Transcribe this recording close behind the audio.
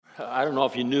I don't know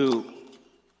if you knew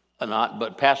or not,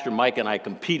 but Pastor Mike and I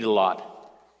compete a lot.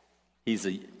 He's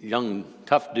a young,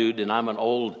 tough dude, and I'm an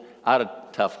old,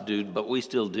 out-of-tough dude, but we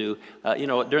still do.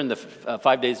 During the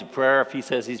 5 days of prayer, if he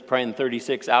says he's praying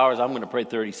 36 hours, I'm going to pray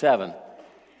 37.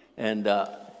 And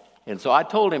so I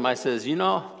told him, I says,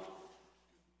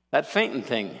 that fainting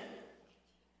thing,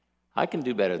 I can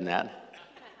do better than that.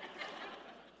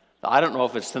 I don't know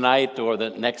if it's tonight or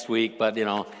the next week, but,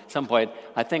 at some point,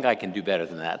 I think I can do better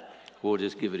than that. We'll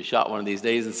just give it a shot one of these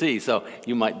days and see. So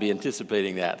you might be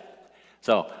anticipating that.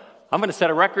 So I'm going to set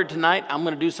a record tonight. I'm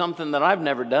going to do something that I've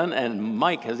never done, and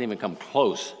Mike hasn't even come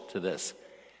close to this.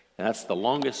 And that's the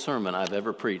longest sermon I've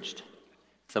ever preached.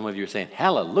 Some of you are saying,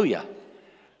 hallelujah.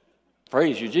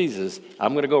 Praise you, Jesus.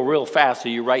 I'm going to go real fast, so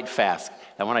you write fast.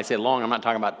 And when I say long, I'm not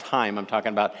talking about time. I'm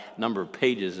talking about number of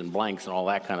pages and blanks and all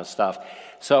that kind of stuff.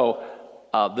 So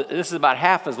this is about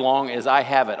half as long as I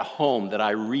have at home that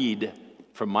I read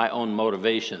from my own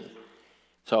motivation.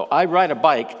 So I ride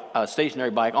a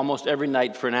stationary bike, almost every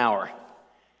night for an hour.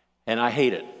 And I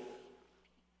hate it.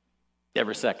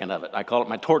 Every second of it. I call it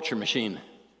my torture machine.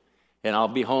 And I'll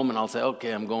be home and I'll say,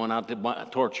 okay, I'm going out to my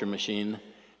torture machine.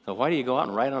 So why do you go out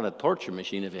and ride on a torture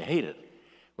machine if you hate it?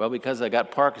 Well, because I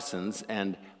got Parkinson's,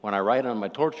 and when I ride on my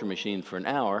torture machine for an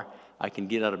hour, I can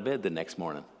get out of bed the next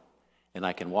morning. And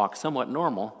I can walk somewhat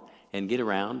normal and get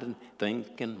around and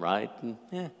think and write.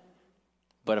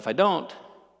 But if I don't,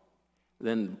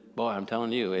 then, boy, I'm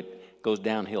telling you, it goes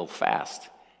downhill fast.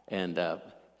 And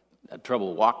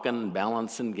trouble walking,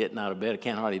 balancing, getting out of bed. I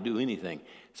can't hardly do anything.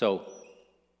 So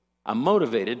I'm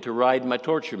motivated to ride my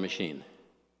torture machine.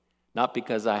 Not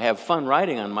because I have fun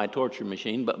riding on my torture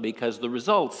machine, but because the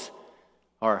results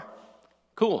are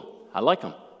cool. I like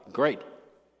them. Great.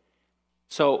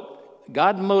 So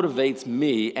God motivates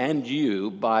me and you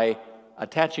by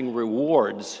attaching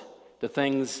rewards to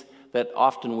things that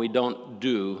often we don't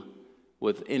do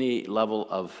with any level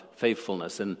of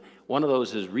faithfulness. And one of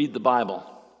those is read the Bible.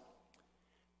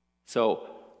 So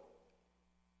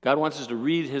God wants us to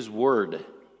read His Word.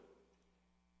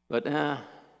 But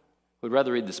we'd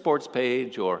rather read the sports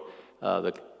page or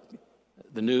the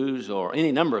news or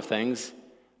any number of things.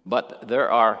 But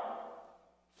there are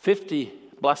 50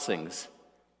 blessings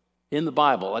in the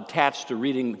Bible attached to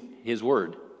reading His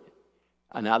Word.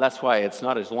 And now that's why it's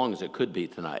not as long as it could be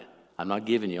tonight. I'm not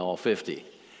giving you all 50.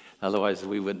 Otherwise,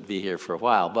 we wouldn't be here for a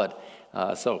while. But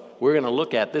so we're going to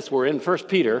look at this. We're in 1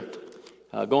 Peter,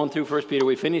 going through 1 Peter.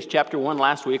 We finished chapter 1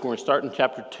 last week, and we're starting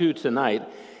chapter 2 tonight.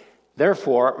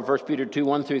 Therefore, 1 Peter 2,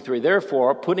 1 through 3,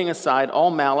 therefore, putting aside all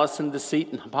malice and deceit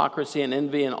and hypocrisy and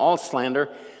envy and all slander,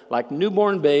 like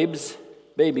newborn babies,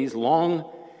 long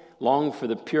for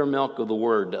the pure milk of the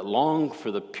word, long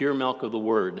for the pure milk of the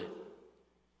word,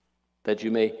 that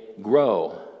you may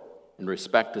grow in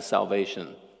respect to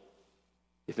salvation,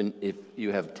 if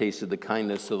you have tasted the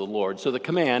kindness of the Lord. So the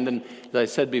command, and as I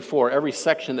said before, every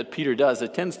section that Peter does,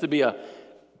 it tends to be a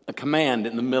command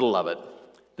in the middle of it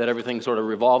that everything sort of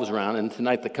revolves around. And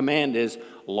tonight the command is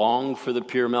long for the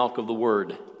pure milk of the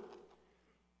word.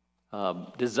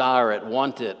 Desire it,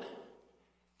 want it.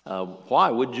 Why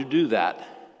would you do that?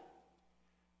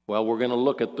 Well, we're going to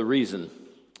look at the reason.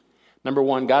 Number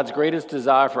one, God's greatest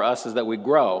desire for us is that we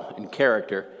grow in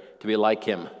character to be like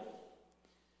Him.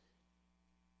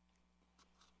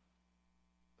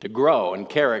 To grow in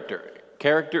character.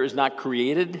 Character is not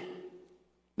created.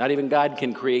 Not even God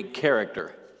can create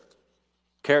character.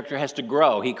 Character has to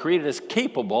grow. He created us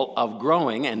capable of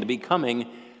growing and becoming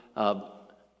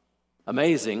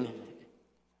amazing,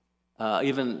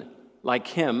 even like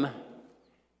Him,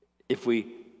 if we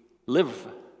live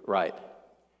right.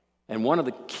 And one of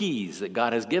the keys that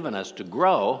God has given us to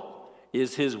grow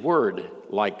is His Word.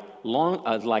 Like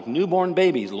newborn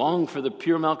babies, long for the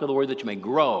pure milk of the Word that you may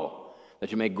grow.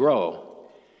 That you may grow.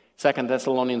 2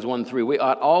 Thessalonians 1:3, we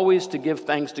ought always to give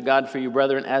thanks to God for you,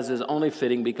 brethren, as is only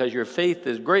fitting, because your faith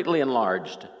is greatly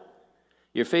enlarged.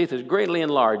 Your faith is greatly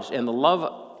enlarged, and the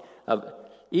love of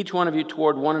each one of you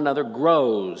toward one another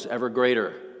grows ever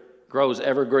greater. Grows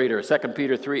ever greater. 2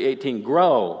 Peter 3:18,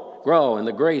 grow in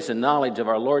the grace and knowledge of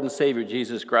our Lord and Savior,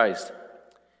 Jesus Christ.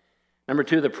 Number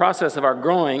two, the process of our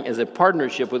growing is a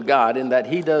partnership with God in that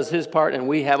He does His part and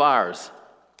we have ours.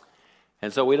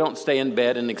 And so we don't stay in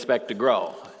bed and expect to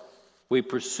grow. We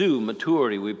pursue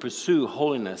maturity. We pursue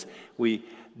holiness. We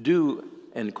do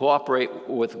and cooperate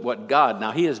with what God.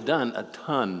 Now, He has done a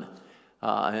ton.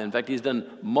 In fact, He's done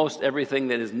most everything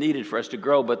that is needed for us to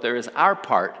grow. But there is our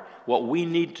part, what we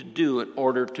need to do in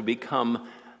order to become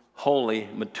holy,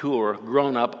 mature,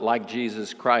 grown up like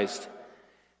Jesus Christ.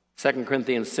 2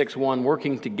 Corinthians 6:1,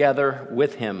 working together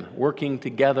with Him. Working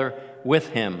together with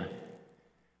Him.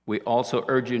 we also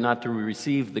urge you not to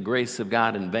receive the grace of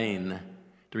God in vain.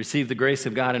 To receive the grace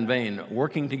of God in vain,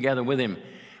 working together with Him.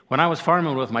 When I was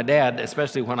farming with my dad,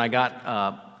 especially when I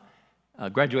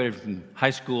graduated from high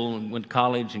school and went to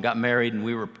college and got married, and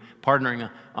we were partnering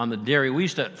on the dairy, we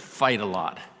used to fight a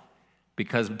lot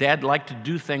because Dad liked to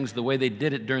do things the way they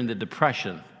did it during the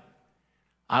Depression.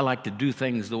 I like to do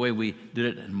things the way we did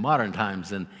it in modern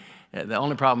times, and the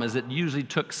only problem is it usually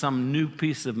took some new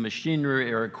piece of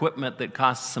machinery or equipment that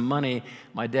cost some money.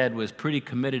 My dad was pretty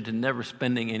committed to never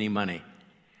spending any money.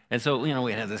 And so,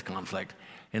 we had this conflict.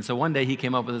 And so one day he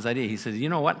came up with this idea. He says, you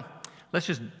know what? Let's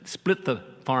just split the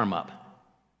farm up.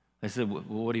 I said, well,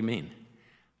 what do you mean?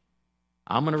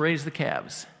 I'm going to raise the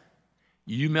calves.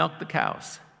 You milk the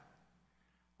cows.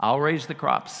 I'll raise the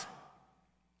crops.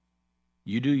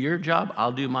 You do your job,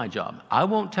 I'll do my job. I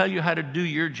won't tell you how to do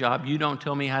your job. You don't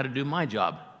tell me how to do my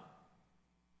job.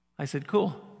 I said,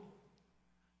 cool.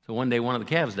 So one day one of the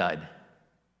calves died.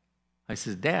 I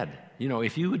said, Dad,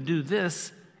 if you would do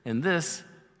this and this,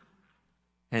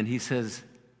 and he says,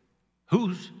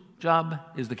 whose job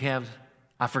is the calves?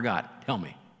 I forgot. Tell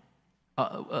me.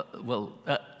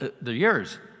 They're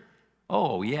yours.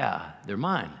 Oh, yeah, they're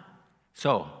mine.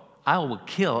 So I will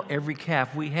kill every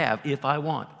calf we have if I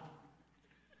want.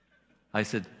 I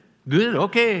said, good,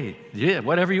 okay, yeah,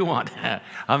 whatever you want.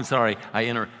 I'm sorry, I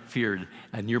interfered,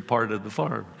 and you're part of the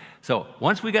farm. So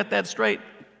once we got that straight,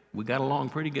 we got along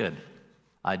pretty good.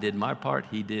 I did my part,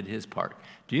 he did his part.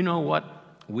 Do you know what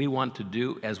we want to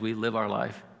do as we live our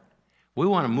life? We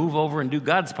want to move over and do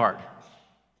God's part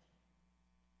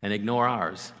and ignore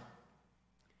ours.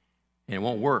 And it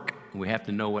won't work. We have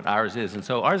to know what ours is. And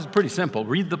so ours is pretty simple.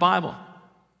 Read the Bible.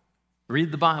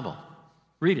 Read the Bible.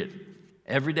 Read it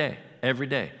every day, every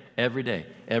day, every day,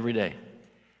 every day.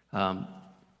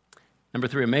 Number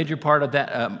 3, a major part of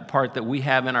that part that we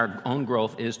have in our own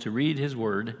growth is to read His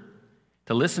Word,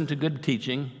 to listen to good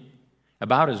teaching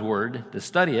about His Word, to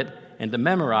study it, and to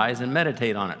memorize and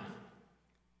meditate on it.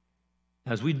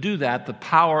 As we do that, the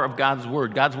power of God's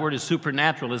Word is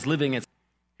supernatural, is living.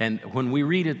 And when we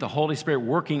read it, the Holy Spirit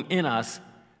working in us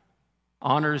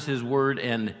honors His Word,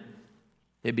 and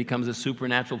it becomes a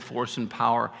supernatural force and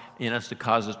power in us to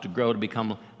cause us to grow, to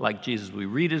become like Jesus. We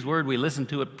read His Word, we listen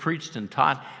to it preached and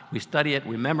taught, we study it,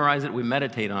 we memorize it, we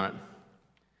meditate on it.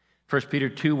 1 Peter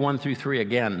 2, 1 through 3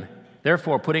 again.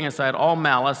 Therefore, putting aside all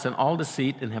malice and all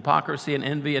deceit and hypocrisy and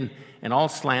envy and all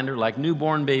slander, like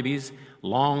newborn babies,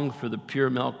 long for the pure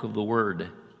milk of the Word,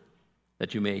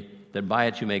 that by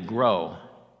it you may grow,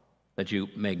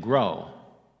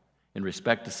 in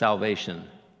respect to salvation,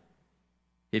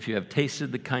 if you have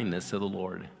tasted the kindness of the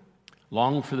Lord.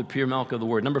 Long for the pure milk of the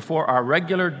Word. Number 4, our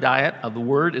regular diet of the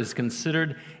Word is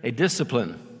considered a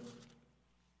discipline,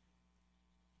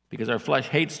 because our flesh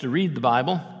hates to read the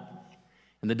Bible,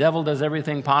 and the devil does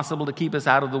everything possible to keep us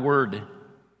out of the Word.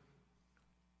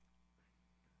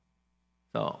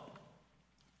 So,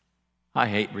 I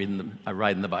hate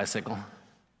riding the bicycle,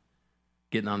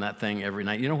 getting on that thing every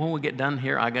night. When we get done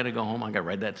here, I got to go home. I got to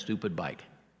ride that stupid bike.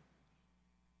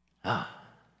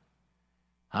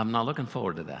 I'm not looking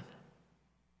forward to that.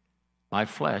 My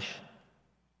flesh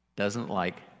doesn't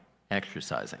like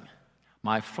exercising.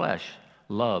 My flesh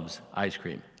loves ice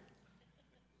cream.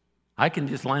 I can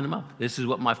just line them up. This is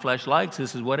what my flesh likes.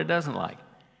 This is what it doesn't like.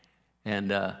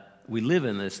 And we live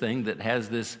in this thing that has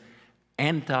this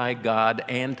anti-God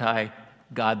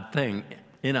thing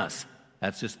in us.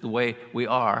 That's just the way we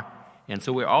are. And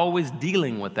so we're always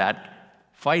dealing with that,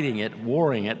 fighting it,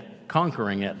 warring it,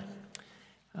 conquering it.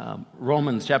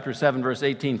 Romans chapter 7, verse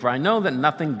 18, for I know that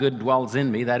nothing good dwells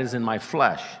in me, that is in my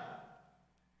flesh.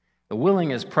 The willing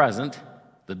is present,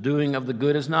 the doing of the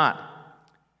good is not.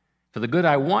 For the good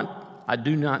I want, I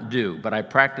do not do, but I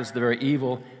practice the very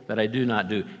evil that I do not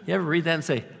do. You ever read that and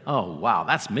say, oh, wow,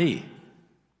 that's me.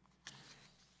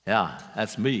 Yeah,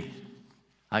 that's me.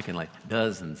 I can like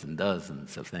dozens and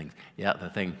dozens of things. Yeah, the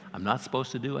thing I'm not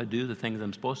supposed to do, I do. The things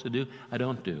I'm supposed to do, I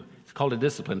don't do. It's called a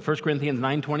discipline. 1 Corinthians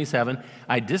 9:27,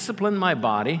 I discipline my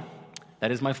body,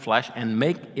 that is my flesh, and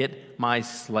make it my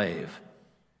slave.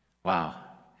 Wow.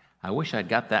 I wish I'd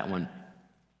got that one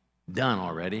done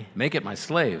already. Make it my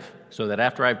slave, so that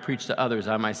after I preach to others,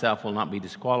 I myself will not be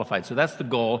disqualified. So that's the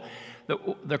goal.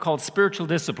 They're called spiritual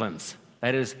disciplines.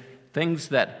 That is, things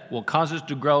that will cause us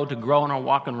to grow in our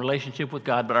walk and relationship with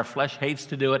God, but our flesh hates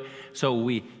to do it, so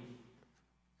we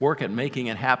work at making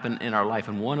it happen in our life.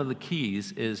 And one of the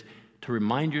keys is to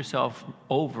remind yourself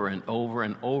over and over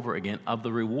and over again of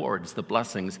the rewards, the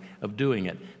blessings of doing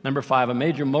it. Number 5, a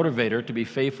major motivator to be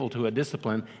faithful to a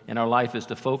discipline in our life is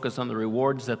to focus on the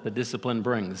rewards that the discipline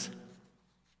brings.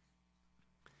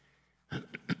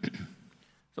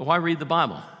 So why read the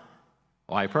Bible?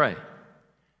 Why pray?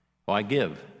 Why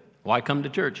give? Why come to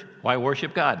church? Why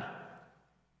worship God?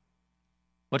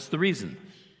 What's the reason?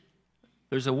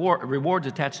 There's rewards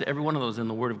attached to every one of those in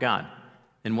the Word of God,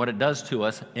 and what it does to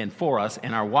us and for us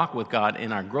in our walk with God,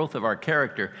 in our growth of our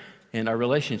character, and our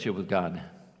relationship with God.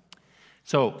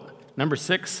 So, number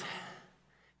 6,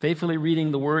 faithfully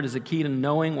reading the Word is a key to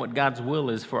knowing what God's will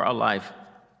is for our life.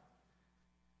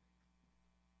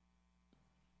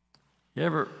 You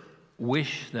ever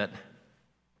wish that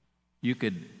you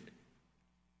could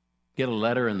get a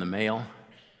letter in the mail,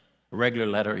 a regular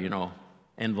letter,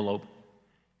 envelope,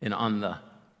 and on the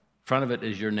front of it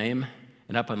is your name,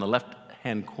 and up on the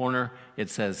left-hand corner it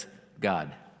says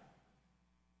God?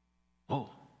 Oh,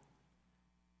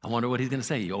 I wonder what he's going to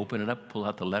say. You open it up, pull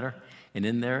out the letter, and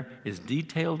in there is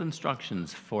detailed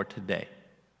instructions for today.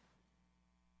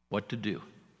 What to do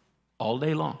all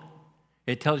day long.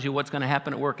 It tells you what's going to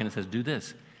happen at work, and it says, do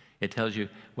this. It tells you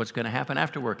what's going to happen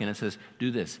after work, and it says, do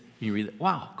this. And you read it.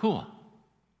 Wow, cool.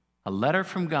 A letter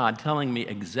from God telling me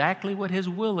exactly what his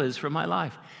will is for my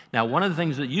life. Now, one of the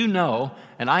things that you know,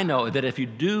 and I know, that if you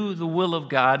do the will of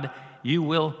God, you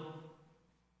will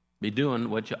be doing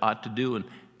what you ought to do, and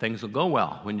things will go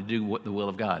well when you do the will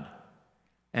of God.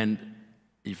 And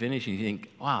you finish and you think,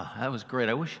 wow, that was great.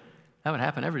 I wish that would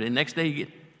happen every day. Next day, you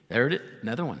get,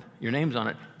 another one. Your name's on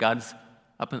it. God's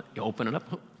up, and you open it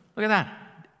up. Look at that.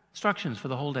 Instructions for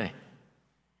the whole day.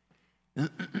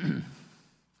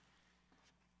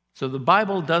 So the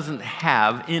Bible doesn't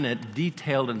have in it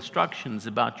detailed instructions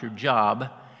about your job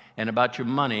and about your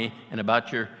money and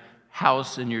about your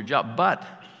house and your job, but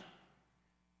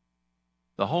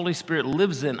the Holy Spirit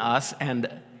lives in us,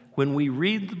 and when we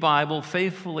read the Bible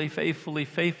faithfully,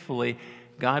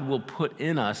 God will put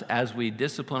in us, as we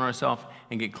discipline ourselves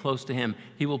and get close to him,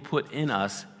 he will put in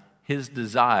us his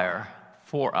desire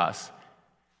for us,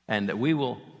 and that we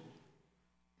will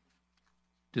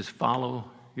just follow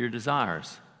your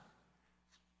desires.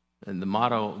 And the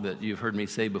motto that you've heard me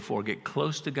say before, get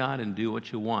close to God and do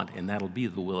what you want, and that'll be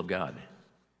the will of God.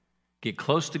 Get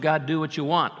close to God, do what you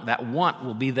want. That want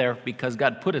will be there because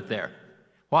God put it there.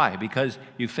 Why? Because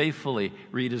you faithfully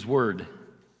read his word.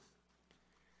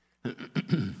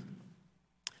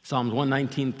 Psalms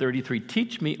 119:33,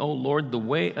 teach me, O Lord, the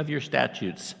way of your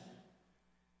statutes.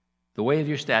 The way of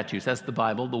your statutes, that's the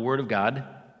Bible, the word of God.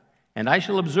 And I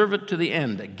shall observe it to the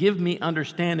end. Give me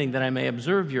understanding that I may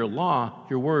observe your law,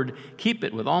 your word. Keep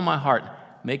it with all my heart.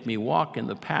 Make me walk in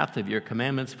the path of your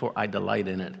commandments, for I delight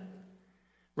in it.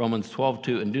 Romans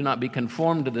 12:2, and do not be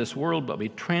conformed to this world, but be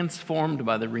transformed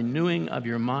by the renewing of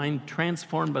your mind.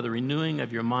 Transformed by the renewing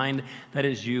of your mind. That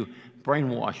is, you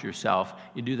brainwash yourself.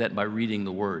 You do that by reading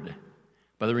the word.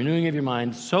 By the renewing of your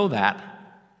mind, so that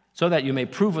you may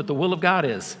prove what the will of God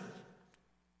is.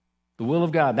 The will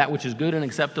of God, that which is good and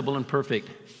acceptable and perfect.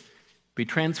 Be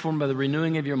transformed by the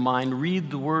renewing of your mind. Read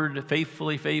the word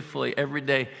faithfully every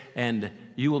day, and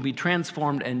you will be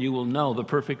transformed, and you will know the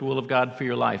perfect will of God for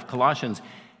your life. Colossians,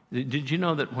 did you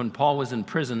know that when Paul was in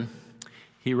prison,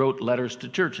 he wrote letters to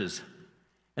churches?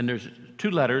 And there's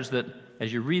 2 letters that,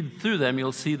 as you read through them,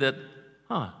 you'll see that,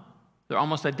 they're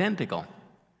almost identical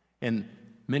in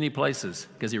many places,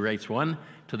 because he writes one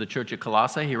to the church of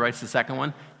Colossae, he writes the second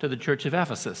one to the church of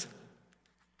Ephesus.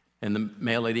 And the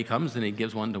mail lady comes and he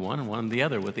gives one to one and one to the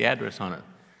other with the address on it.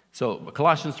 So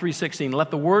Colossians 3:16,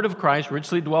 let the word of Christ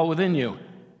richly dwell within you.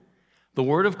 The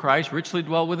word of Christ richly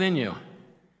dwell within you.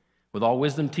 With all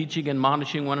wisdom, teaching and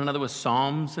admonishing one another with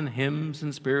psalms and hymns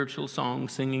and spiritual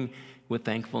songs, singing with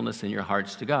thankfulness in your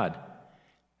hearts to God.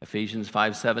 Ephesians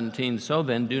 5:17, so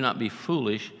then do not be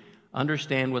foolish.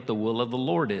 Understand what the will of the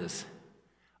Lord is.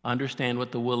 Understand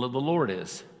what the will of the Lord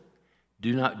is.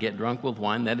 Do not get drunk with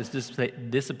wine, that is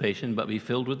dissipation, but be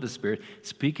filled with the Spirit,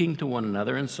 speaking to one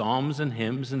another in psalms and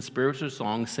hymns and spiritual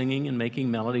songs, singing and making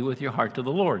melody with your heart to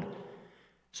the Lord.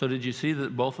 So did you see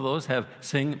that both of those have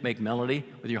sing, make melody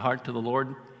with your heart to the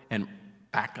Lord? And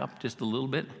back up just a little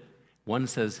bit. One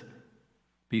says,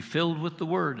 be filled with the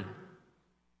Word.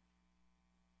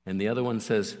 And the other one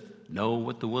says, know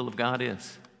what the will of God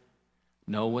is.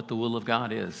 Know what the will of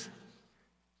God is.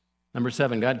 Number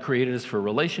 7, God created us for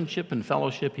relationship and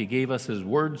fellowship. He gave us his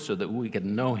word so that we could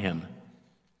know him.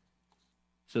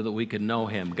 So that we could know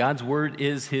him. God's word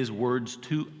is his words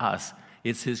to us.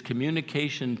 It's his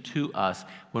communication to us.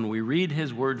 When we read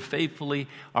his word faithfully,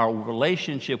 our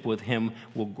relationship with him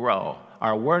will grow.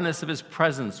 Our awareness of his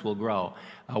presence will grow.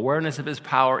 Our awareness of his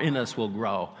power in us will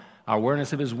grow. Our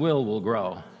awareness of his will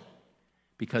grow.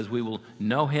 Because we will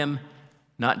know him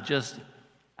not just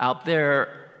out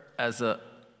there as a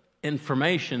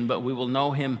information, but we will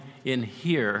know him in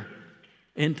here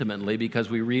intimately because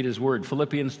we read his word.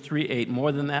 Philippians 3:8,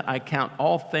 more than that, I count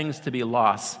all things to be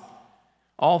loss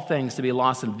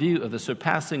in view of the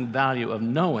surpassing value of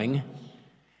knowing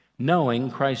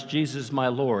Christ Jesus my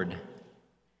Lord,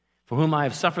 for whom I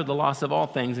have suffered the loss of all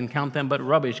things and count them but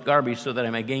garbage, so that I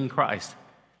may gain Christ.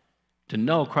 To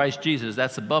know Christ Jesus,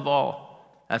 that's above all.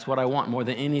 That's what I want more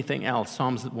than anything else.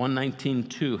 Psalms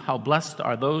 119:2, how blessed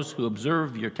are those who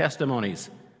observe your testimonies.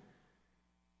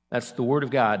 That's the word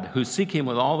of God, who seek him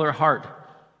with all their heart.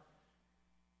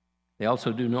 They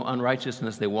also do no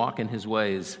unrighteousness. They walk in his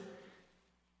ways.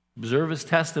 Observe his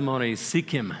testimonies. Seek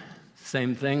him.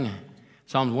 Same thing.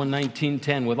 Psalms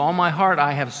 119:10, with all my heart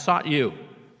I have sought you.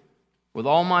 With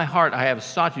all my heart I have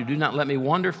sought you. Do not let me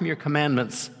wander from your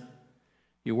commandments.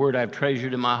 Your word I have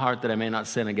treasured in my heart that I may not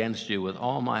sin against you. With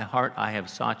all my heart I have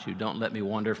sought you. Don't let me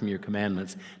wander from your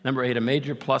commandments. Number 8, a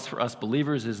major plus for us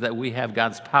believers is that we have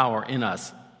God's power in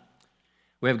us.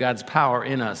 We have God's power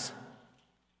in us.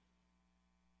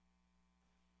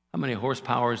 How many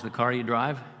horsepower is the car you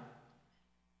drive?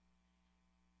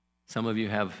 Some of you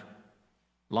have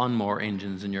lawnmower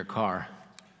engines in your car.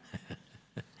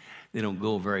 They don't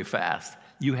go very fast.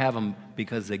 You have them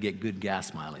because they get good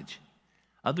gas mileage.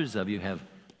 Others of you have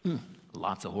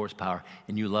lots of horsepower,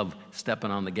 and you love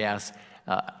stepping on the gas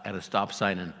at a stop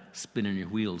sign and spinning your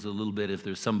wheels a little bit if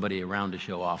there's somebody around to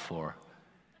show off for.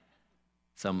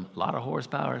 Some a lot of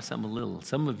horsepower, some a little.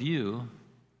 Some of you,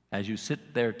 as you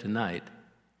sit there tonight,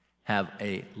 have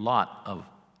a lot of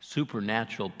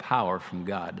supernatural power from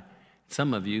God.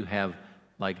 Some of you have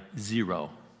like zero.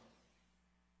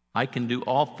 I can do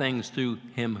all things through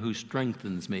him who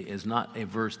strengthens me is not a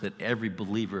verse that every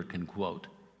believer can quote,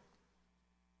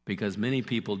 because many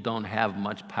people don't have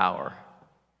much power.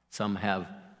 Some have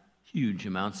huge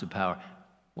amounts of power.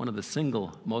 One of the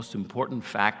single most important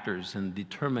factors in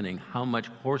determining how much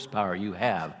horsepower you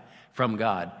have from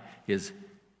God is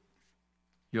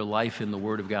your life in the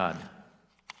Word of God.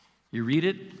 You read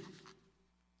it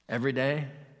every day,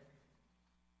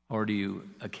 or do you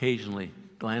occasionally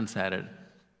glance at it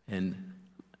and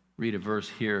read a verse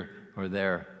here or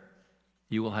there?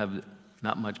 You will have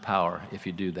not much power if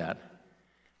you do that.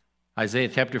 Isaiah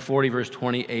chapter 40, verse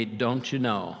 28, don't you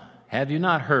know? Have you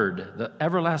not heard? The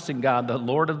everlasting God, the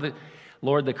Lord,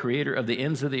 the creator of the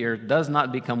ends of the earth, does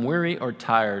not become weary or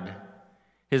tired.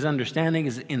 His understanding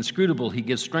is inscrutable. He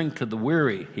gives strength to the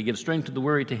weary. He gives strength to the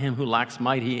weary. To him who lacks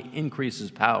might, he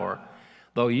increases power.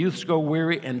 Though youths grow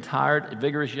weary and tired,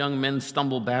 vigorous young men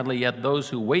stumble badly, yet those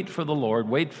who wait for the Lord.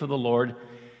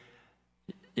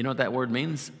 You know what that word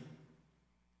means?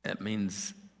 It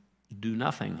means do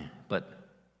nothing but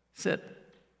sit,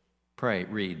 pray,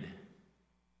 read.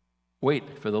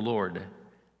 Wait for the Lord.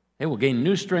 They will gain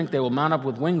new strength. They will mount up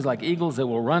with wings like eagles. They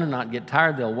will run and not get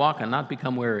tired. They'll walk and not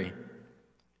become weary.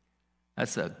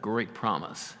 That's a great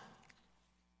promise.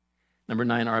 Number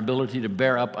 9, our ability to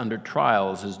bear up under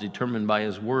trials is determined by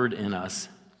his word in us.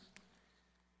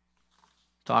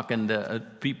 Talking to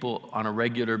people on a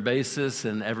regular basis,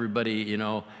 and everybody,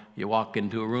 you walk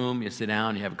into a room, you sit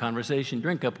down, you have a conversation,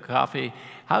 drink up coffee.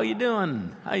 How you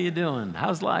doing? How you doing?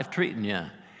 How's life treating you?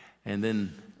 And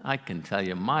then I can tell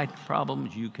you my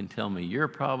problems, you can tell me your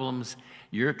problems,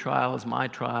 your trials, my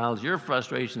trials, your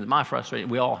frustrations, my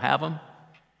frustrations. We all have them.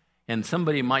 And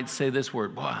somebody might say this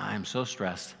word, boy, I'm so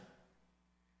stressed.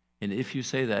 And if you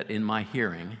say that in my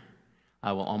hearing,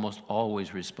 I will almost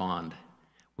always respond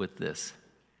with this: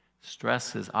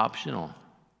 stress is optional.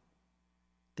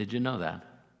 Did you know that?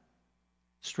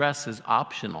 Stress is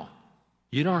optional.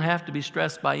 You don't have to be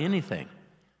stressed by anything.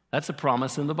 That's a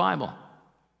promise in the Bible.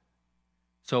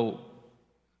 So,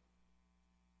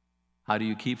 how do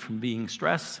you keep from being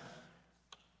stressed?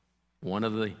 One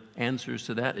of the answers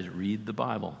to that is read the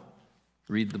Bible.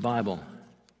 Read the Bible.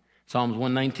 Psalms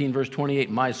 119, verse 28,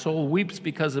 my soul weeps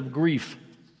because of grief.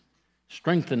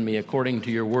 Strengthen me according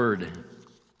to your word.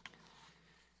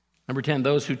 Number 10,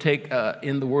 those who take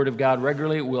in the word of God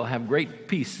regularly will have great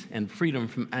peace and freedom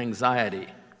from anxiety.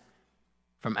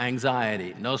 From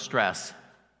anxiety, no stress.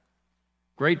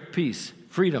 Great peace,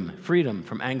 freedom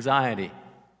from anxiety.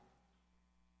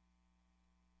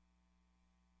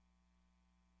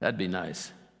 That'd be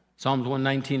nice. Psalms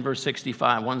 119, verse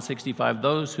 165,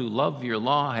 those who love your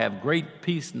law have great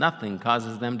peace. Nothing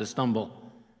causes them to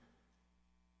stumble.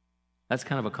 That's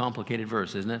kind of a complicated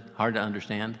verse, isn't it? Hard to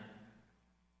understand.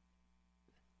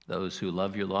 Those who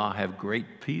love your law have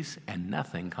great peace, and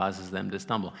nothing causes them to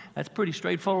stumble. That's pretty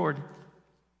straightforward.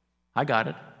 I got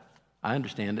it. I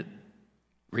understand it.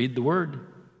 Read the word.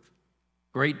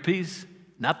 Great peace,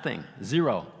 nothing,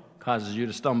 zero, causes you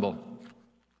to stumble.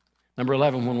 Number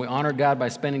 11, when we honor God by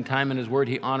spending time in his word,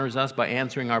 he honors us by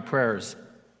answering our prayers.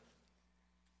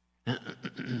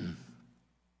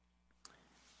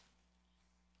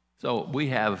 So we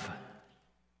have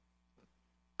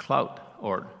clout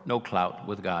or no clout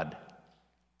with God.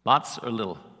 Lots or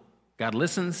little. God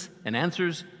listens and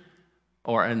answers,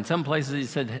 or in some places he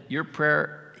said, your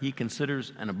prayer he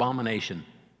considers an abomination.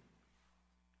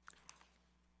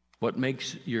 What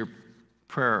makes your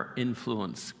prayer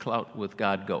influence, clout with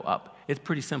God go up? It's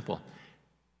pretty simple.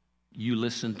 You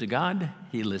listen to God,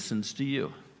 he listens to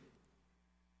you.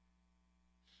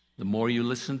 The more you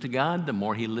listen to God, the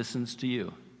more he listens to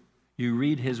you. You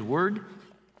read his word,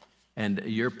 and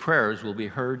your prayers will be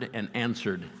heard and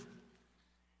answered.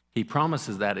 He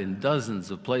promises that in dozens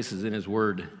of places in his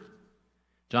word.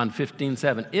 John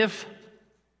 15:7.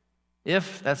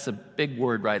 If, that's a big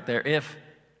word right there.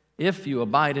 If you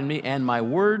abide in me and my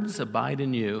words abide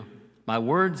in you, my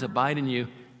words abide in you,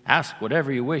 ask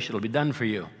whatever you wish, it'll be done for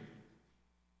you.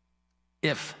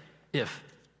 If.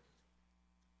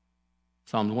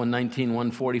 Psalms 119,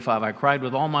 145, I cried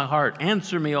with all my heart,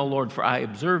 answer me, O Lord, for I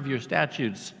observe your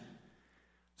statutes.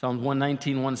 Psalms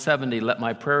 119, 170, let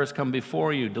my prayers come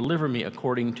before you, deliver me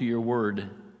according to your word.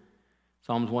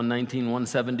 Psalms 119,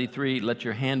 173, let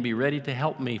your hand be ready to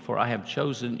help me, for I have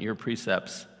chosen your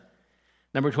precepts.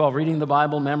 Number 12, reading the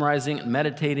Bible, memorizing, and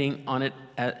meditating on it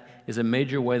is a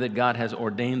major way that God has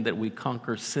ordained that we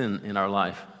conquer sin in our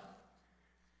life.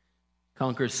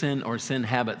 Conquer sin or sin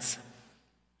habits.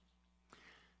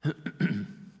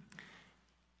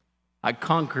 I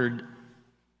conquered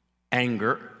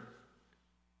anger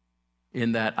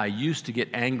in that I used to get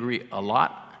angry a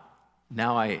lot.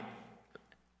 Now I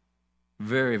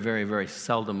very, very, very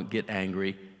seldom get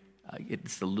angry. I get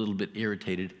just a little bit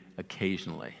irritated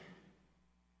occasionally.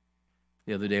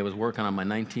 The other day I was working on my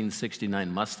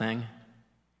 1969 Mustang,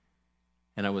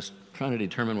 and I was trying to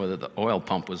determine whether the oil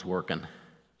pump was working. It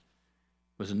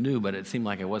was new, but it seemed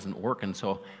like it wasn't working,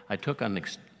 so I took on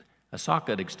a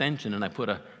socket extension, and I put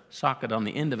a socket on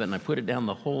the end of it, and I put it down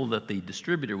the hole that the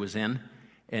distributor was in,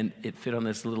 and it fit on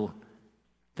this little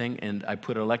thing, and I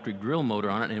put an electric drill motor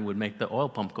on it, and it would make the oil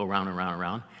pump go round and round and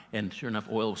round, and sure enough,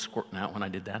 oil was squirting out when I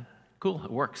did that. Cool,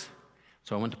 it works.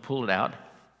 So I went to pull it out,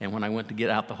 and when I went to get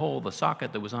out the hole, the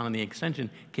socket that was on the extension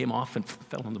came off and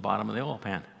fell on the bottom of the oil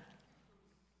pan.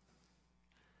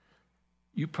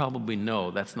 You probably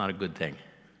know that's not a good thing.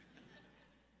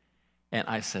 And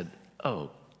I said,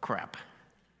 oh, crap.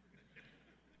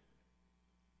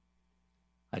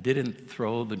 I didn't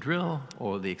throw the drill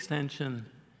or the extension.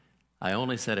 I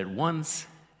only said it once,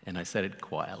 and I said it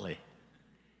quietly.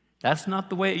 That's not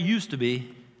the way it used to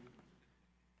be.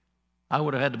 I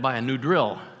would have had to buy a new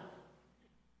drill.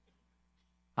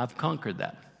 I've conquered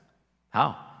that.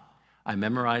 How? I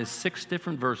memorized 6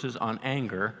 different verses on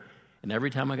anger, and every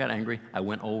time I got angry, I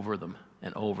went over them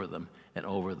and over them and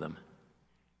over them.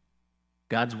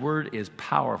 God's word is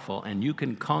powerful, and you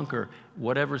can conquer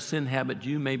whatever sin habit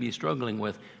you may be struggling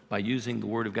with by using the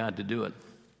word of God to do it.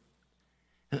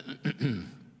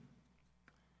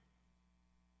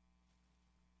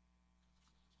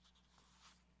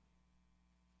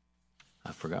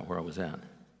 I forgot where I was at.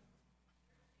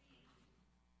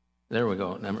 There we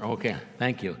go. Okay,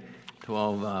 thank you.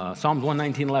 12, Psalms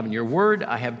 119:11. Your word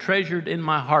I have treasured in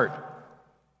my heart,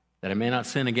 that I may not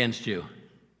sin against you.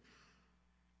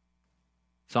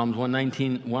 Psalms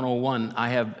 119:101. I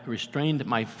have restrained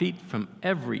my feet from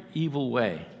every evil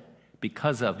way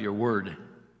because of your word.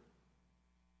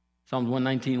 Psalms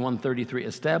 119:133.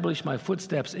 Establish my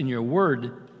footsteps in your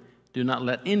word. Do not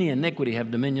let any iniquity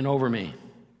have dominion over me.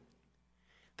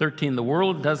 13. The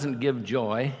world doesn't give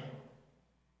joy.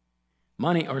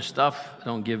 Money or stuff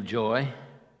don't give joy.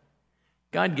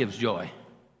 God gives joy.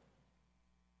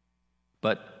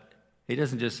 But he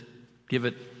doesn't just give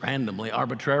it randomly,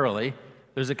 arbitrarily.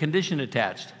 There's a condition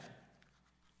attached.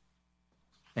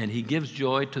 And he gives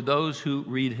joy to those who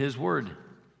read his word.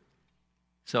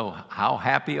 So how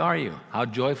happy are you? How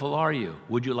joyful are you?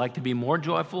 Would you like to be more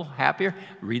joyful, happier?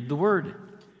 Read the word.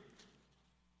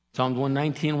 Psalms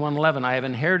 119:111. I have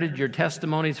inherited your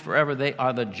testimonies forever. They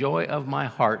are the joy of my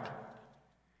heart.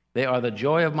 They are the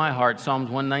joy of my heart. Psalms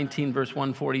 119, verse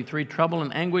 143. Trouble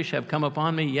and anguish have come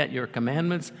upon me, yet your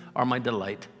commandments are my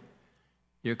delight.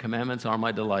 Your commandments are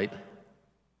my delight.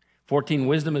 14,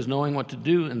 wisdom is knowing what to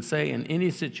do and say in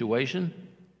any situation.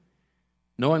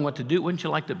 Knowing what to do. Wouldn't you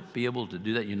like to be able to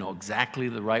do that? You know exactly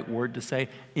the right word to say.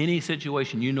 Any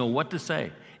situation, you know what to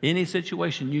say. Any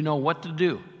situation, you know what to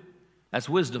do. That's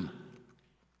wisdom.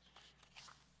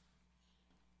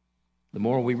 The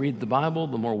more we read the Bible,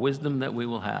 the more wisdom that we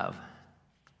will have.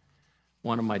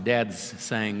 One of my dad's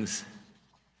sayings,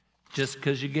 just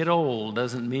because you get old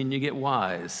doesn't mean you get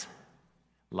wise.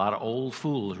 A lot of old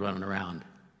fools running around.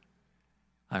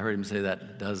 I heard him say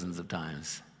that dozens of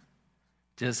times.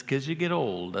 Just because you get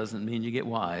old doesn't mean you get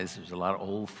wise. There's a lot of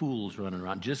old fools running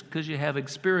around. Just because you have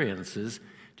experiences,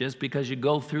 just because you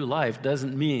go through life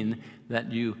doesn't mean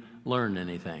that you learn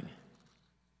anything.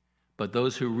 But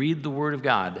those who read the Word of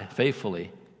God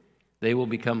faithfully, they will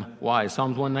become wise.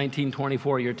 Psalms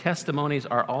 119:24, your testimonies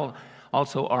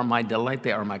also are my delight.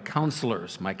 They are my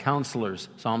counselors, my counselors.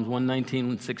 Psalms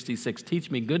 119:66,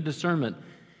 teach me good discernment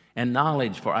and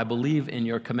knowledge, for I believe in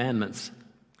your commandments.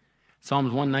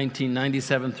 Psalms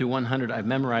 119:97 through 100, I've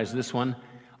memorized this one.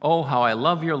 Oh, how I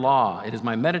love your law. It is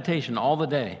my meditation all the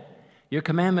day. Your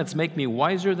commandments make me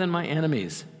wiser than my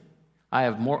enemies.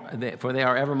 For they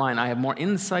are ever mine. I have more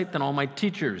insight than all my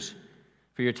teachers.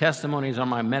 For your testimonies are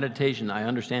my meditation. I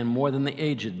understand more than the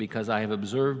aged because I have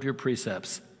observed your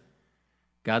precepts.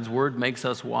 God's word makes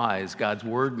us wise. God's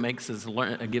word makes us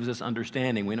learn, gives us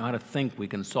understanding. We know how to think. We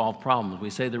can solve problems. We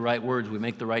say the right words. We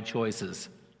make the right choices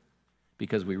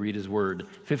because we read his word.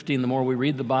 15, the more we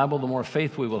read the Bible, the more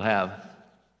faith we will have.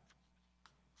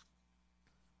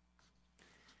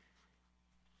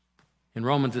 In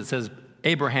Romans it says,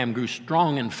 Abraham grew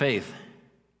strong in faith.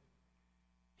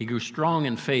 He grew strong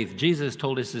in faith. Jesus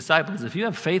told his disciples, if you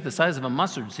have faith the size of a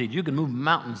mustard seed, you can move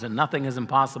mountains and nothing is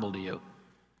impossible to you.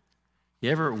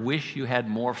 You ever wish you had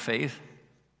more faith?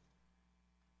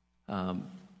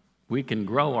 We can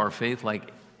grow our faith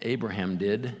like Abraham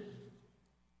did.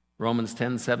 Romans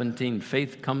 10:17,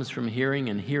 faith comes from hearing,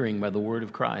 and hearing by the word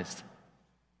of Christ.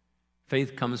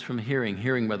 Faith comes from hearing,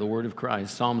 hearing by the word of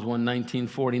Christ. Psalms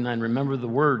 119:49, remember the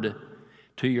word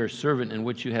to your servant in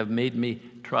which you have made me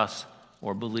trust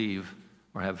or believe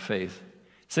or have faith.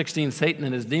 16, Satan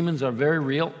and his demons are very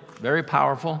real, very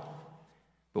powerful,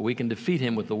 but we can defeat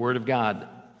him with the word of God.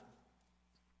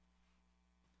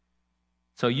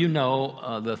 So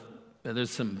there's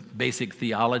some basic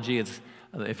theology.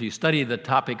 If you study the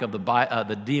topic of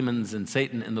the demons and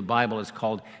Satan in the Bible, it's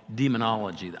called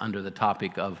demonology under the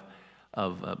topic of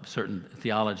certain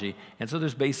theology. And so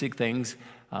there's basic things.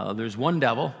 There's one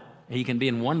devil. He can be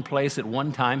in one place at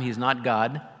one time. He's not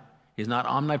God. He's not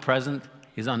omnipresent.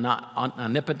 He's not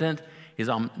omnipotent. He's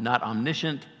not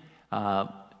omniscient.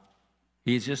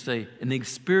 He's just an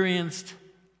experienced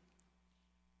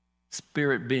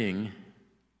spirit being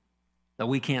that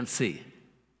we can't see.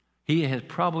 He has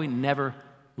probably never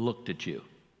looked at you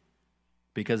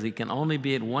because he can only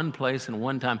be at one place and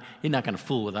one time. He's not going to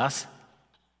fool with us.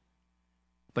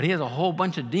 But he has a whole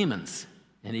bunch of demons,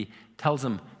 and he tells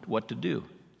them what to do.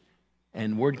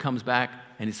 And word comes back,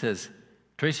 and he says,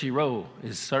 Tracy Rowe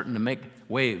is starting to make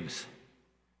waves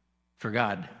for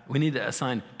God. We need to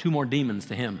assign 2 more demons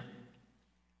to him.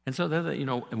 And so,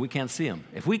 and we can't see them.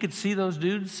 If we could see those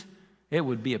dudes, it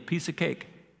would be a piece of cake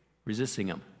resisting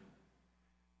them.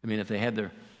 I mean, if they had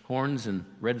their horns and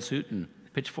red suit and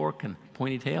pitchfork and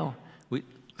pointy tail,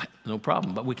 no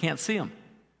problem. But we can't see them.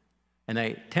 And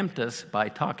they tempt us by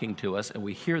talking to us, and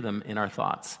we hear them in our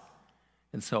thoughts.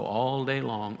 And so all day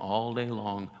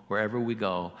long, wherever we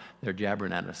go, they're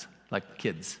jabbering at us like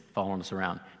kids following us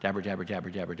around. Jabber, jabber, jabber,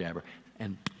 jabber, jabber.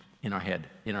 And in our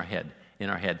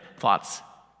head, thoughts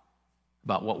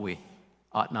about what we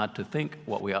ought not to think,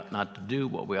 what we ought not to do,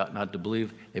 what we ought not to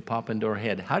believe. They pop into our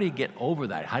head. How do you get over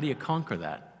that? How do you conquer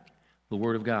that? The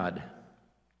Word of God.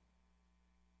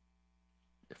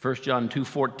 1 John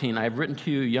 2:14, I've written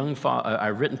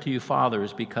to you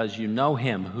fathers because you know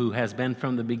him who has been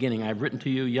from the beginning. I've written to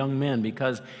you young men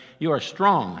because you are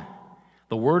strong.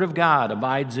 The word of God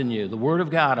abides in you. The word of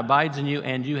God abides in you,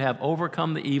 and you have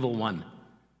overcome the evil one.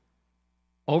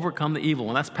 Overcome the evil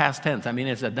one. That's past tense. I mean,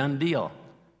 it's a done deal.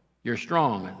 You're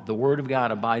strong. The word of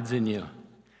God abides in you.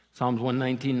 Psalms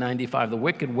 119:95, the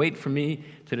wicked wait for me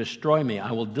to destroy me.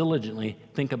 I will diligently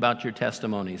think about your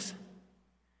testimonies.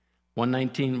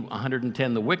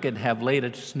 119:110, the wicked have laid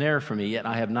a snare for me, yet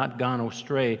I have not gone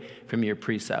astray from your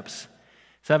precepts.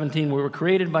 17, we were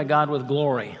created by God with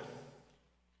glory.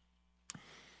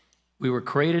 We were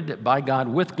created by God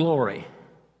with glory.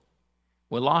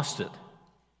 We lost it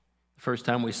the first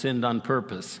time we sinned on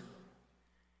purpose.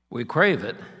 We crave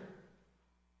it.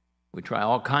 We try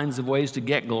all kinds of ways to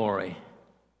get glory.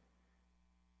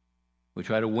 We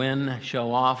try to win,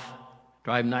 show off,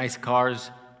 drive nice cars,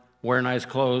 wear nice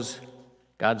clothes.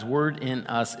 God's word in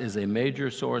us is a major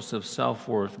source of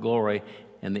self-worth, glory,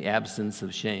 and the absence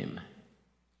of shame.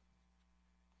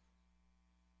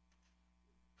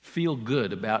 Feel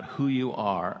good about who you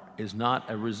are is not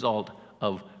a result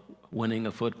of winning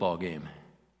a football game.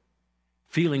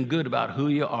 Feeling good about who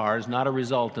you are is not a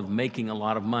result of making a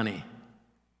lot of money.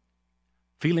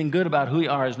 Feeling good about who you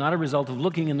are is not a result of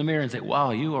looking in the mirror and say,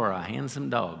 wow, you are a handsome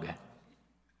dog.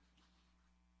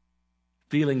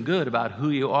 Feeling good about who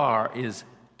you are is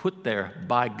put there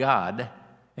by God,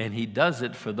 and he does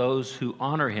it for those who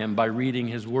honor him by reading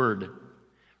his word.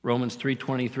 Romans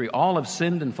 3:23, all have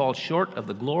sinned and fall short of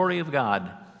the glory of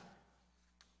God.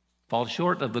 Fall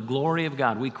short of the glory of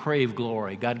God. We crave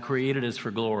glory. God created us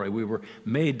for glory. We were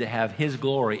made to have his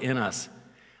glory in us.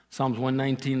 Psalms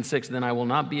 119:6, then I will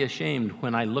not be ashamed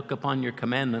when I look upon your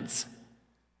commandments.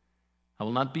 I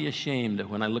will not be ashamed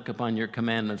when I look upon your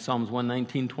commandments. Psalms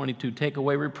 119:22, take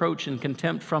away reproach and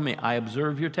contempt from me. I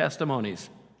observe your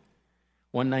testimonies.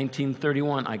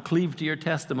 119:31, I cleave to your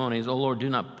testimonies. O Lord, do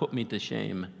not put me to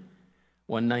shame.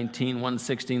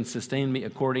 116, sustain me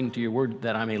according to your word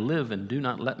that I may live, and do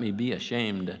not let me be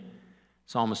ashamed.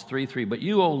 Psalmist 3:3, but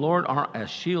you, O Lord, are a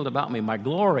shield about me, my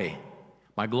glory,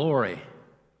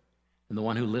 and the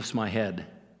one who lifts my head.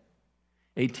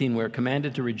 18, we're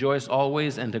commanded to rejoice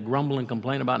always and to grumble and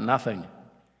complain about nothing.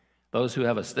 Those who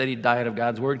have a steady diet of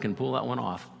God's word can pull that one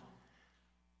off.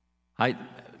 I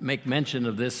make mention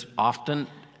of this often.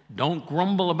 Don't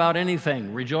grumble about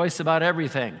anything. Rejoice about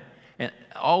everything. And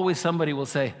always somebody will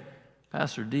say,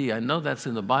 Pastor D, I know that's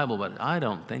in the Bible, but I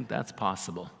don't think that's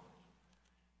possible.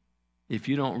 If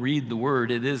you don't read the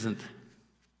word, it isn't.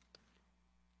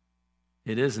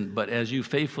 It isn't, but as you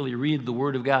faithfully read the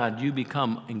Word of God, you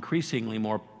become increasingly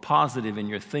more positive in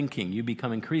your thinking. You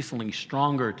become increasingly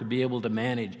stronger to be able to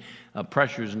manage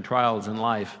pressures and trials in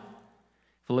life.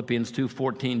 Philippians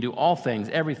 2:14, do all things,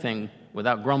 everything,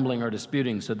 without grumbling or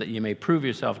disputing, so that you may prove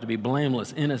yourself to be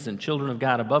blameless, innocent, children of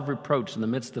God, above reproach in the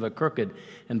midst of a crooked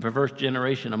and perverse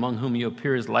generation, among whom you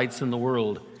appear as lights in the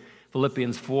world.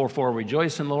 Philippians 4:4,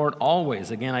 rejoice in the Lord always.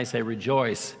 Again, I say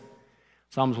rejoice.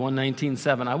 Psalms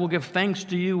 119:7, I will give thanks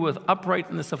to you with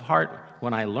uprightness of heart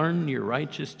when I learn your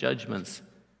righteous judgments.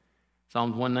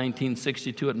 Psalms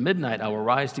 119:62, at midnight I will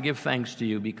rise to give thanks to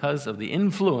you because of the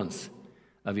influence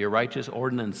of your righteous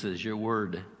ordinances, your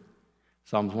word.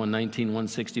 Psalms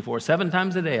 119:164, 7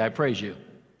 times a day I praise you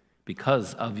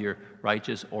because of your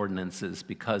righteous ordinances,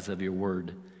 because of your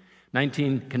word.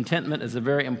 19, contentment is a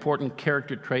very important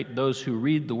character trait. Those who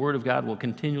read the word of God will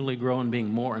continually grow in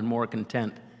being more and more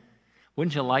content.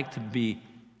 Wouldn't you like to be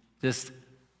just,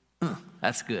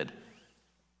 that's good.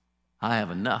 I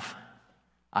have enough.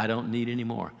 I don't need any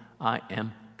more. I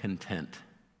am content.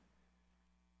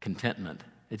 Contentment.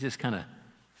 It just kind of,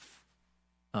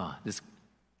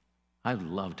 I'd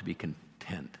love to be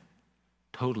content.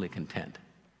 Totally content.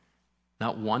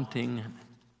 Not wanting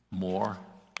more,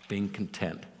 being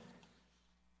content.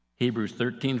 Hebrews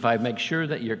 13:5, make sure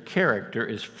that your character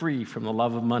is free from the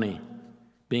love of money,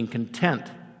 being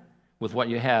content with what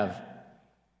you have.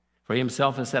 For he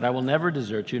himself has said, I will never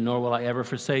desert you, nor will I ever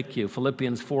forsake you.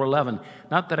 Philippians 4:11,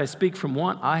 not that I speak from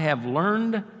want, I have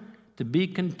learned to be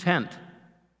content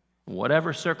in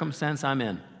whatever circumstance I'm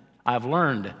in. I've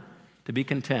learned to be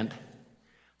content.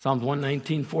 Psalms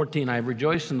 119:14, I have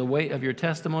rejoiced in the way of your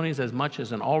testimonies as much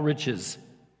as in all riches.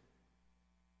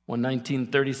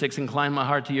 119:36, incline my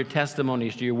heart to your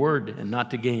testimonies, to your word, and not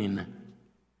to gain.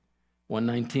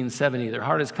 119:70, their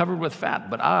heart is covered with fat,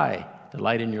 but I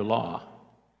delight in your law.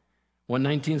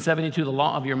 119:72, the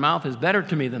law of your mouth is better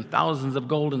to me than thousands of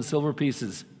gold and silver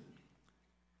pieces.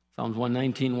 Psalms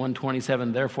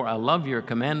 119:127, therefore I love your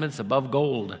commandments above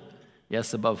gold,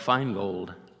 yes, above fine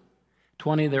gold.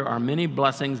 20, there are many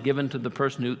blessings given to the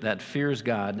person that fears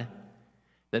God.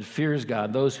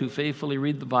 Those who faithfully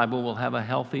read the Bible will have a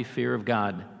healthy fear of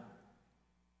God.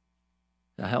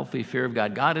 A healthy fear of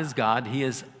God. God is God. He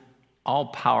is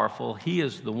all-powerful. He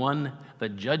is the one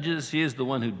that judges. He is the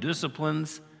one who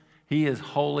disciplines. He is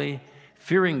holy.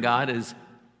 Fearing God is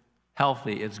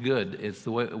healthy. It's good. It's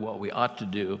the way what we ought to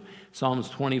do. Psalms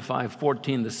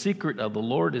 25:14, the secret of the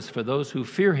Lord is for those who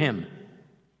fear him.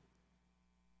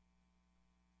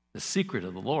 The secret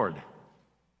of the Lord.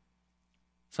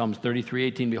 Psalms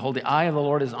 33:18, behold, the eye of the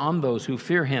Lord is on those who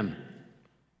fear him.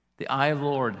 The eye of the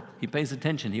Lord, he pays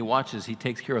attention, he watches, he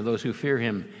takes care of those who fear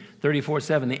him.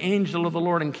 34:7, the angel of the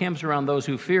Lord encamps around those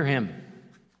who fear him.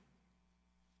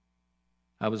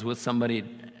 I was with somebody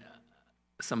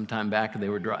some time back, and they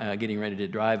were getting ready to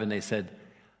drive, and they said,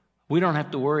 we don't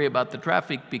have to worry about the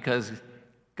traffic because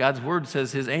God's word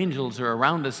says his angels are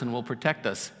around us and will protect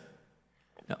us.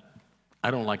 Now, I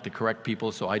don't like to correct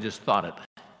people, so I just thought it.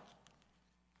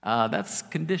 That's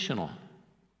conditional.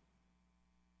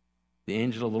 The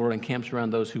angel of the Lord encamps around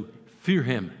those who fear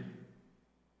him.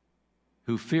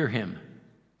 Who fear him.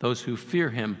 Those who fear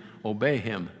him obey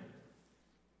him.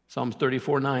 Psalms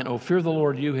 34:9, oh, fear the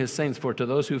Lord, you his saints, for to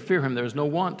those who fear him there is no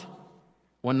want.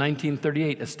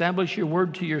 119:38, establish your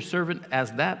word to your servant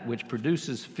as that which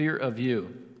produces fear of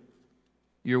you.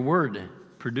 Your word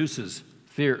produces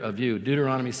fear of you.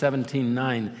 Deuteronomy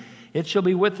 17:9, It shall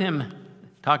be with him,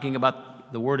 talking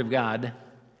about the word of God,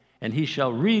 and he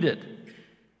shall read it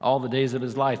all the days of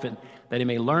his life, and that he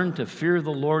may learn to fear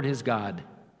the Lord his God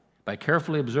by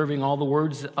carefully observing all the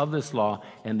words of this law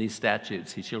and these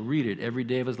statutes. He shall read it every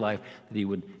day of his life, that he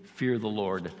would fear the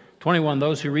Lord. 21,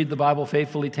 those who read the Bible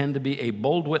faithfully tend to be a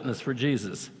bold witness for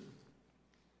Jesus.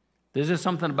 There's just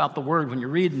something about the word when you're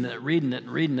reading it,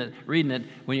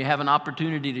 when you have an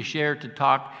opportunity to share, to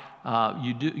talk,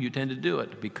 you tend to do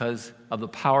it because of the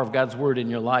power of God's word in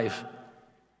your life.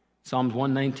 Psalms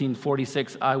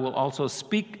 119:46, I will also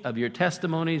speak of your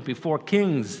testimonies before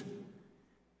kings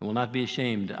and will not be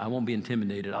ashamed. I won't be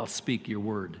intimidated. I'll speak your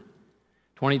word.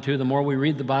 22, the more we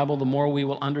read the Bible, the more we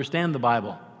will understand the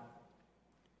Bible.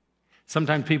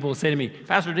 Sometimes people will say to me,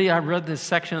 Pastor D, I read this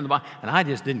section of the Bible and I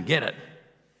just didn't get it.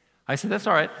 I said, that's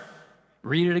all right.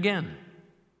 Read it again.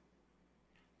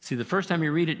 See, the first time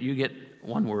you read it, you get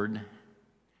one word.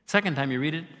 Second time you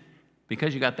read it,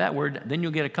 because you got that word, then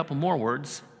you'll get a couple more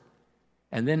words.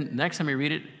 And then next time you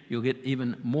read it, you'll get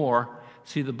even more.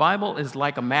 See, the Bible is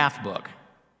like a math book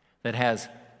that has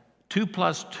 2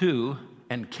 plus 2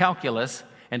 and calculus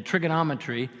and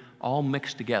trigonometry all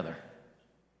mixed together.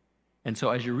 And so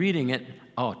as you're reading it,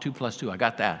 2 plus 2, I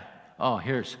got that.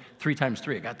 Here's 3 times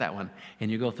 3, I got that one.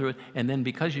 And you go through it, and then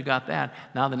because you got that,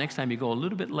 now the next time you go a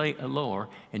little bit lower,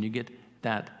 and you get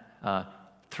that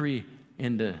 3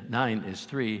 into 9 is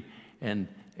 3, and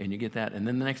you get that. And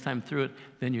then the next time through it,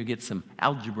 then you get some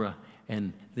algebra,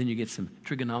 and then you get some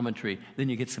trigonometry, then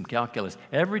you get some calculus.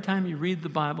 Every time you read the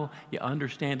Bible, you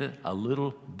understand it a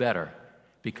little better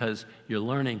because you're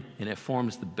learning, and it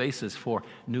forms the basis for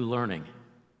new learning.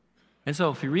 And so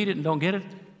if you read it and don't get it,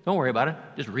 don't worry about it.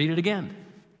 Just read it again.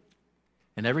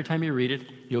 And every time you read it,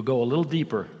 you'll go a little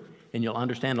deeper and you'll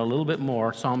understand a little bit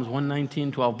more. Psalms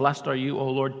 119:12, blessed are you, O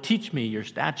Lord, teach me your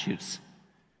statutes.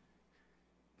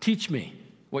 Teach me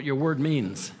what your word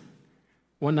means.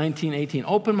 119:18,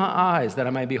 open my eyes that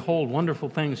I may behold wonderful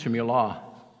things from your law.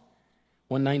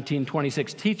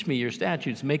 119:26, teach me your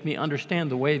statutes. Make me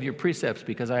understand the way of your precepts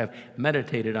because I have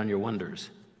meditated on your wonders.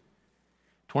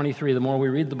 23, the more we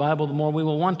read the Bible, the more we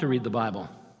will want to read the Bible.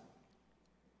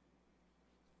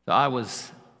 So I was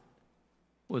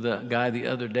with a guy the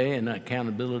other day in an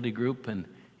accountability group, and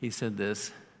he said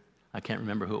this. I can't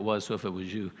remember who it was, so if it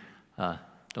was you,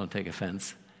 don't take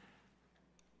offense.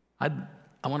 I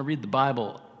want to read the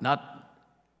Bible not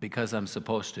because I'm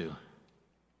supposed to,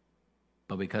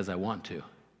 but because I want to.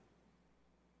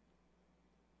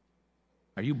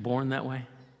 Are you born that way?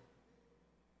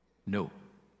 No.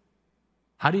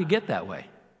 How do you get that way?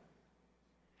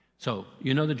 So,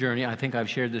 you know the journey. I think I've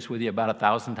shared this with you about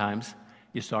 1,000 times.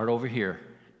 You start over here,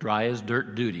 dry as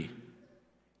dirt duty.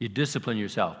 You discipline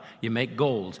yourself. You make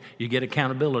goals. You get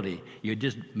accountability. You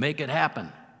just make it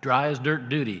happen. Dry as dirt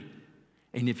duty.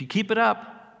 And if you keep it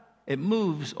up, it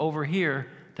moves over here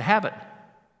to habit.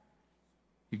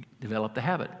 You develop the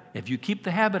habit. If you keep the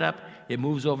habit up, it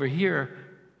moves over here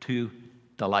to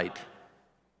delight.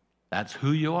 That's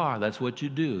who you are. That's what you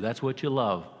do. That's what you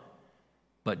love.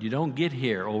 But you don't get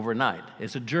here overnight.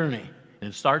 It's a journey. And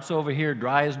it starts over here,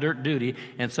 dry as dirt duty.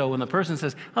 And so when the person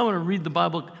says, I want to read the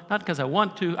Bible, not because I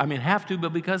want to, have to,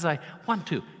 but because I want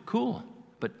to. Cool.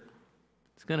 But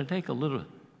it's going to take a little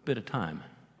bit of time.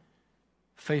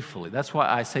 Faithfully. That's why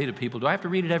I say to people, do I have to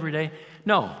read it every day?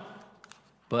 No.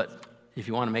 But if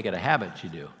you want to make it a habit, you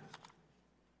do.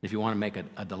 If you want to make it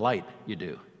a delight, you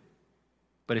do.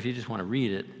 But if you just want to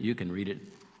read it, you can read it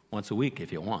once a week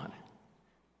if you want.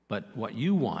 But what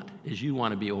you want is you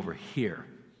want to be over here.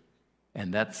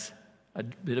 And that's a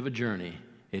bit of a journey.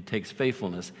 It takes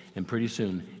faithfulness, and pretty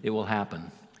soon it will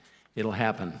happen. It'll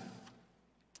happen.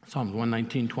 Psalms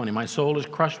 119:20, my soul is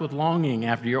crushed with longing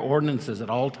after your ordinances at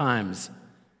all times.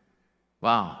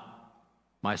 Wow.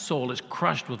 My soul is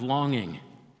crushed with longing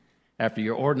after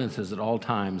your ordinances at all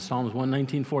times. Psalms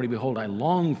 119:40, behold, I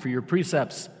long for your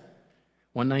precepts.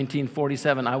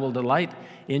 119:47, I will delight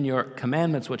in your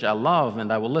commandments which I love,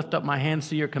 and I will lift up my hands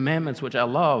to your commandments which I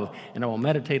love, and I will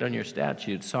meditate on your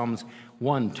statutes. Psalms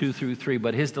 1:2-3,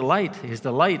 but his delight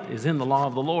is in the law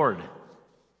of the Lord.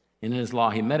 In his law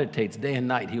he meditates day and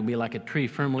night. He will be like a tree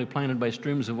firmly planted by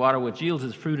streams of water, which yields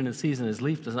his fruit in its season, his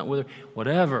leaf does not wither.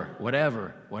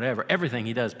 Whatever, everything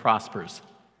he does prospers.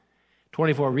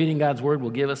 24, reading God's word will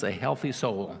give us a healthy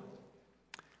soul.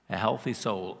 A healthy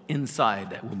soul inside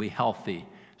that will be healthy,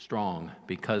 strong,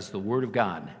 because the Word of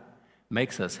God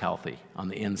makes us healthy on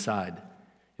the inside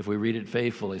if we read it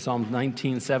faithfully. Psalms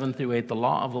 19:7-8, the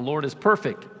law of the Lord is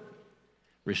perfect,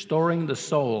 restoring the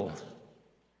soul.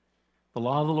 The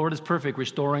law of the Lord is perfect,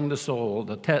 restoring the soul.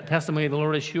 The testimony of the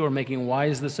Lord is sure, making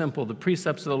wise the simple. The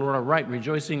precepts of the Lord are right,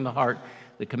 rejoicing the heart.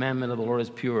 The commandment of the Lord is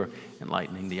pure,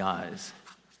 enlightening the eyes.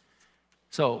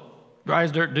 So, dry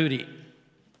as dirt duty.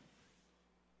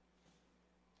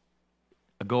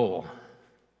 A goal.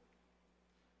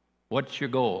 What's your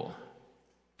goal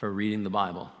for reading the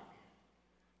Bible?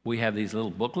 We have these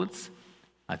little booklets.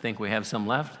 I think we have some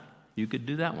left. You could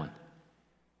do that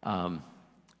one.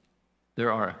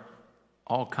 There are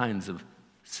all kinds of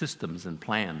systems and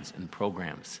plans and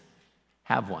programs.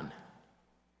 Have one.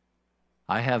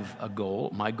 I have a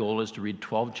goal. My goal is to read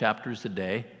 12 chapters a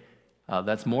day.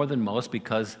 That's more than most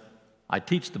because I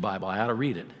teach the Bible. I ought to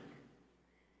read it.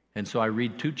 And so I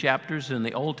read 2 chapters in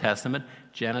the Old Testament,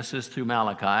 Genesis through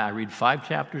Malachi. I read 5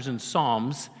 chapters in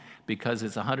Psalms because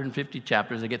it's 150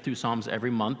 chapters. I get through Psalms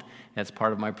every month. That's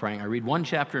part of my praying. I read 1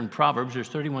 chapter in Proverbs. There's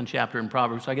 31 chapters in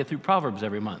Proverbs, so I get through Proverbs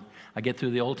every month. I get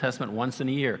through the Old Testament once in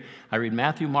a year. I read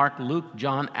Matthew, Mark, Luke,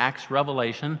 John, Acts,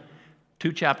 Revelation,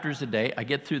 2 chapters a day. I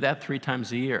get through that 3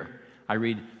 times a year. I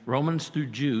read Romans through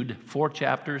Jude, 4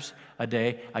 chapters a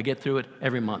day. I get through it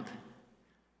every month.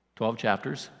 12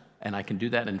 chapters, and I can do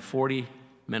that in 40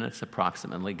 minutes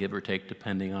approximately, give or take,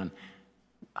 depending on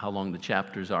how long the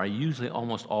chapters are. I usually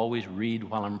almost always read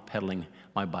while I'm pedaling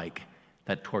my bike,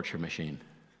 that torture machine.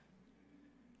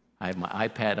 I have my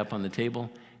iPad up on the table,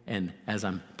 and as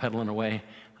I'm pedaling away,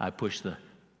 I push the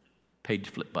page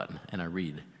flip button, and I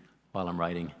read while I'm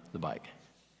riding the bike.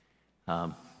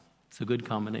 It's a good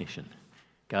combination.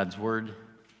 God's Word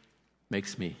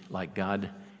makes me like God,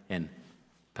 and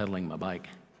pedaling my bike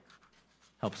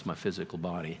helps my physical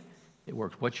body. It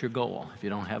works. What's your goal? If you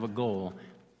don't have a goal,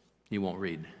 you won't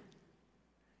read.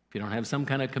 If you don't have some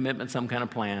kind of commitment, some kind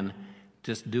of plan,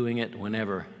 just doing it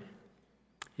whenever,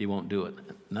 you won't do it.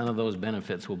 None of those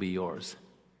benefits will be yours.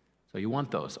 So you want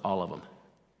those, all of them.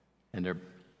 And they're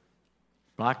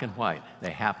black and white.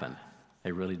 They happen.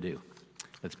 They really do.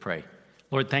 Let's pray.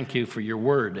 Lord, thank you for your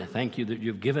word. Thank you that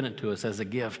you've given it to us as a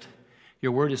gift.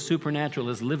 Your word is supernatural,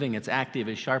 is living, it's active,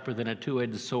 it's sharper than a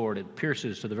two-edged sword. It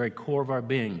pierces to the very core of our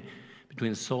being,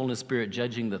 between soul and spirit,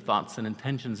 judging the thoughts and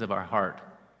intentions of our heart.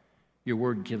 Your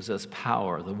word gives us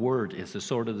power. The word is the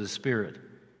sword of the Spirit.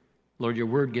 Lord, your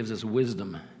word gives us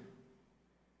wisdom.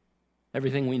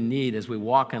 Everything we need as we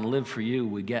walk and live for you,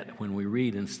 we get when we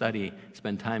read and study,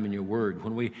 spend time in your word.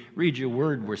 When we read your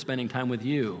word, we're spending time with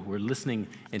you. We're listening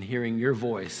and hearing your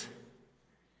voice.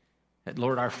 And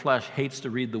Lord, our flesh hates to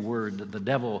read the word. The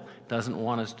devil doesn't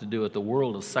want us to do it. The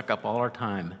world will suck up all our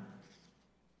time.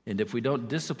 And if we don't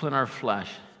discipline our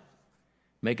flesh,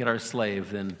 make it our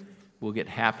slave, then we'll get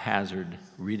haphazard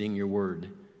reading your word.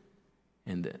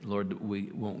 And Lord,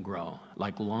 we won't grow.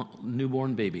 Like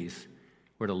newborn babies,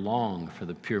 we're to long for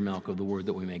the pure milk of the word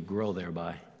that we may grow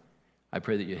thereby. I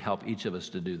pray that you help each of us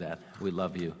to do that. We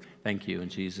love you. Thank you. In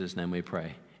Jesus' name we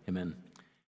pray. Amen.